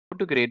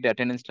to create the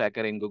attendance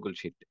tracker in Google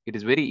Sheet? It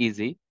is very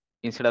easy.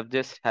 Instead of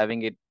just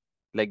having it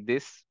like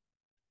this,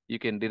 you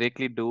can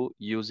directly do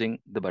using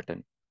the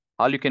button.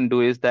 All you can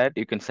do is that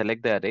you can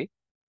select the array.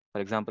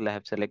 For example, I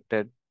have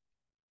selected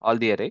all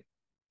the array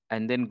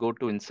and then go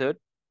to insert,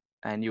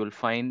 and you will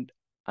find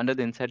under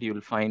the insert, you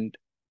will find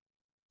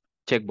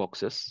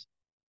checkboxes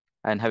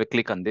and have a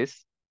click on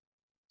this.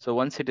 So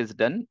once it is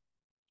done,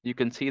 you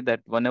can see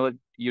that whenever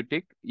you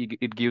tick,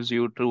 it gives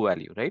you true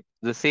value, right?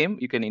 The same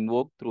you can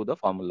invoke through the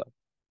formula.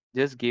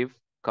 Just give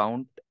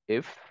count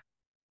if,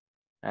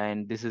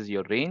 and this is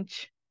your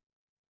range,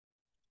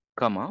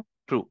 comma,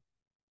 true.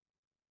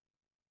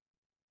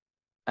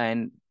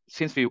 And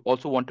since we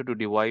also wanted to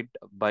divide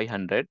by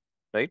 100,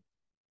 right?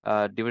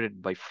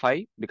 Divided by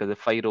 5, because the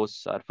 5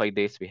 rows are 5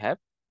 days we have,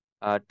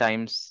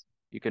 times,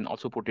 you can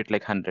also put it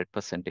like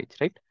 100%,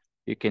 right?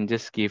 You can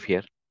just give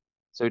here.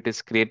 So it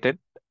is created,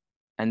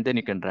 and then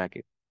you can drag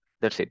it.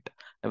 That's it.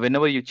 And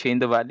whenever you change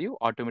the value,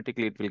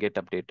 automatically it will get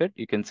updated.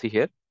 You can see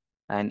here,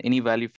 and any value